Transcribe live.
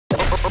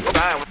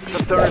Hi,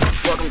 what's up,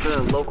 stoners? Welcome to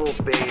the local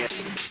band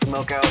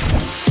Smokeout.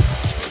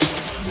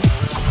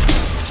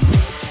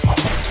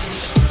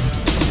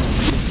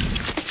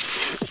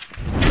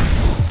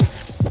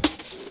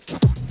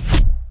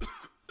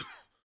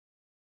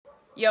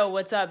 Yo,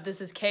 what's up?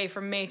 This is Kay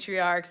from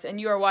Matriarchs, and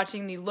you are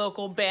watching the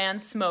local band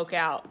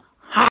Smokeout.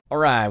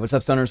 Alright, what's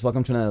up, stoners?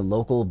 Welcome to another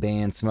local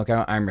band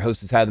Smokeout. I'm your host,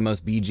 who's had the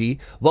most BG.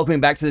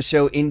 Welcoming back to the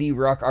show, indie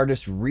rock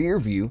artist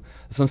Rearview.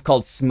 This one's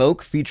called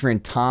Smoke, featuring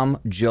Tom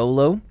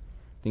Jolu.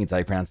 I think it's how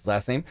you pronounce his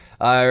last name.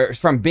 It's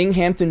from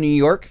Binghamton, New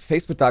York.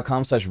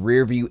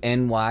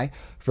 Facebook.com/RearviewNY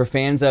for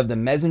fans of the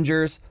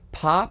Messengers,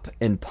 pop,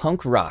 and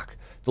punk rock.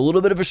 It's a little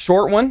bit of a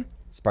short one.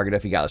 Spark it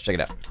up, you got. Let's check it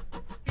out.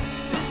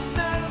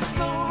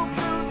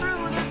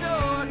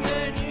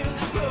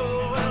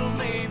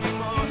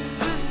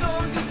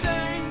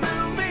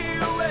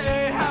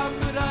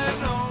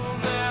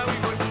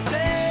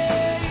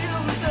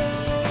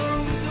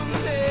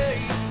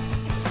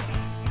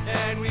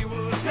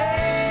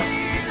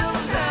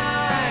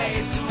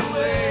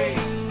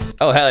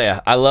 Oh, hell yeah.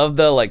 I love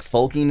the like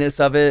folkiness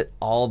of it.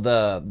 All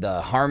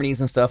the harmonies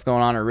and stuff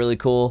going on are really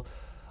cool.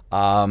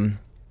 And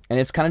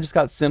it's kind of just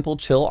got simple,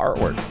 chill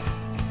artwork.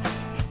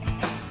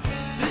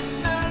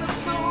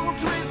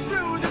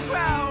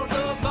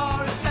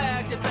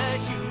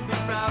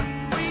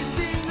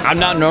 I'm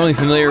not normally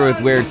familiar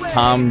with where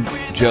Tom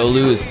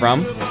Jolu is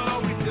from.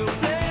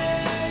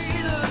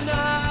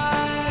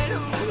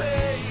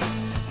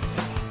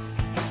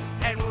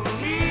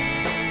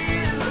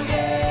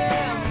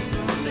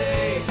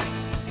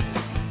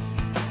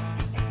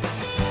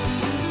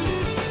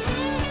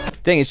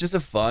 Thing, it's just a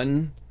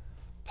fun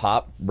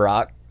pop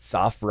rock,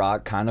 soft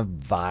rock kind of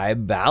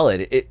vibe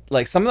ballad. It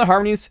like some of the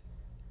harmonies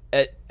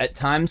at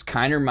times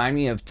kind of remind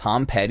me of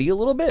Tom Petty a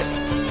little bit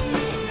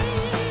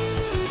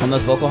on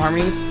those vocal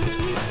harmonies.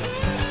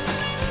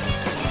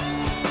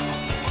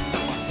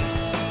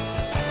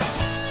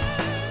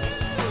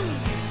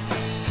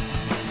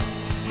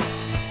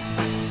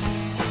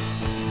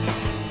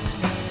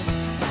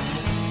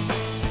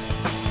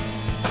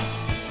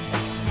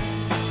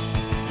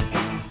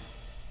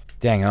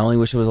 Dang, I only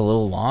wish it was a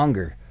little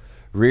longer.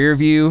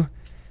 Rearview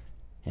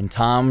and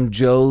Tom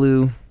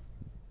Jolu. I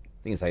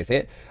think that's how you say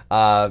it.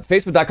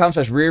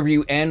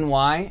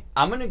 Facebook.com/RearviewNY.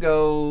 I'm going to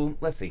go,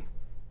 let's see.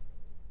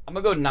 I'm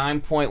going to go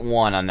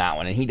 9.1 on that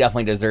one, and he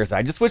definitely deserves it.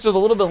 I just wish it was a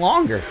little bit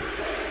longer.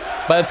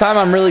 By the time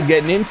I'm really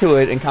getting into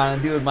it and kind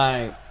of doing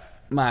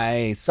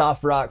my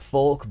soft rock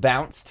folk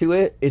bounce to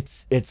it,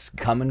 it's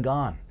come and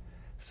gone.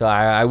 So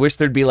I wish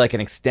there'd be like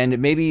an extended,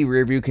 maybe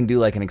Rearview can do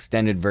like an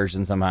extended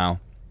version somehow.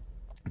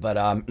 But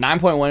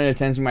 9.1 out of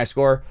 10 is my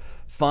score.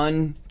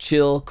 Fun,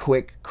 chill,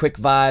 quick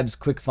vibes,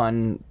 quick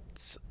fun.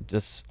 It's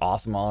just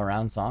awesome all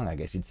around song, I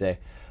guess you'd say.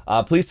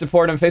 Please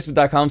support him.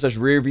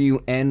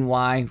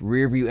 Facebook.com/RearviewNY.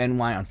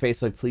 RearviewNY on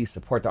Facebook. Please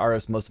support the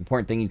artist. Most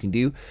important thing you can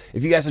do.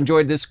 If you guys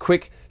enjoyed this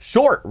quick,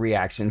 short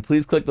reaction,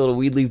 please click the little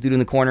weed leaf dude in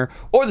the corner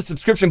or the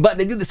subscription button.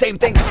 They do the same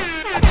thing.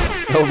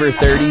 Over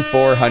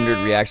 3,400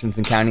 reactions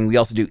and counting. We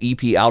also do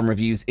EP, album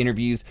reviews,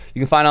 interviews.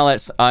 You can find all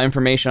that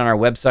information on our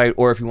website,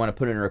 or if you want to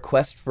put in a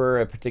request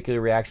for a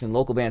particular reaction,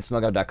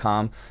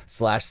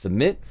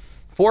 localbandsmokeout.com/submit.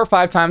 4 or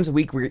 5 times a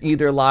week, we're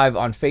either live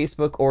on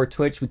Facebook or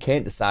Twitch. We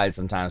can't decide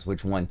sometimes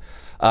which one.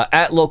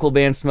 At Local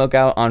Band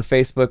Smokeout on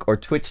Facebook or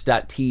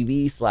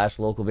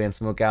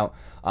twitch.tv/localbandsmokeout.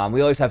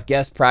 We always have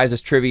guest prizes,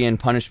 trivia, and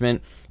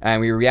punishment.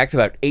 And we react to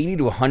about 80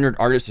 to 100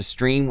 artists a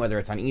stream, whether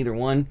it's on either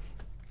one.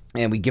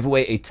 And we give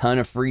away a ton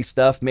of free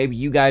stuff. Maybe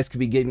you guys could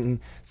be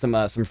getting some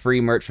free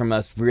merch from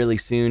us really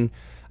soon.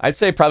 I'd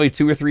say probably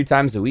 2 or 3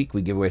 times a week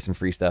we give away some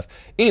free stuff.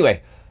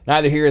 Anyway,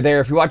 neither here or there.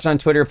 If you're watching on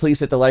Twitter,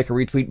 please hit the like or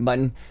retweet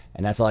button.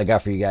 And that's all I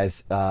got for you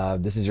guys.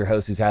 This is your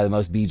host who's had the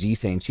most BG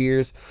saying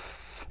cheers.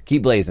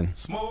 Keep blazing.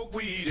 Smoke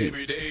weed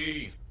every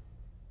day.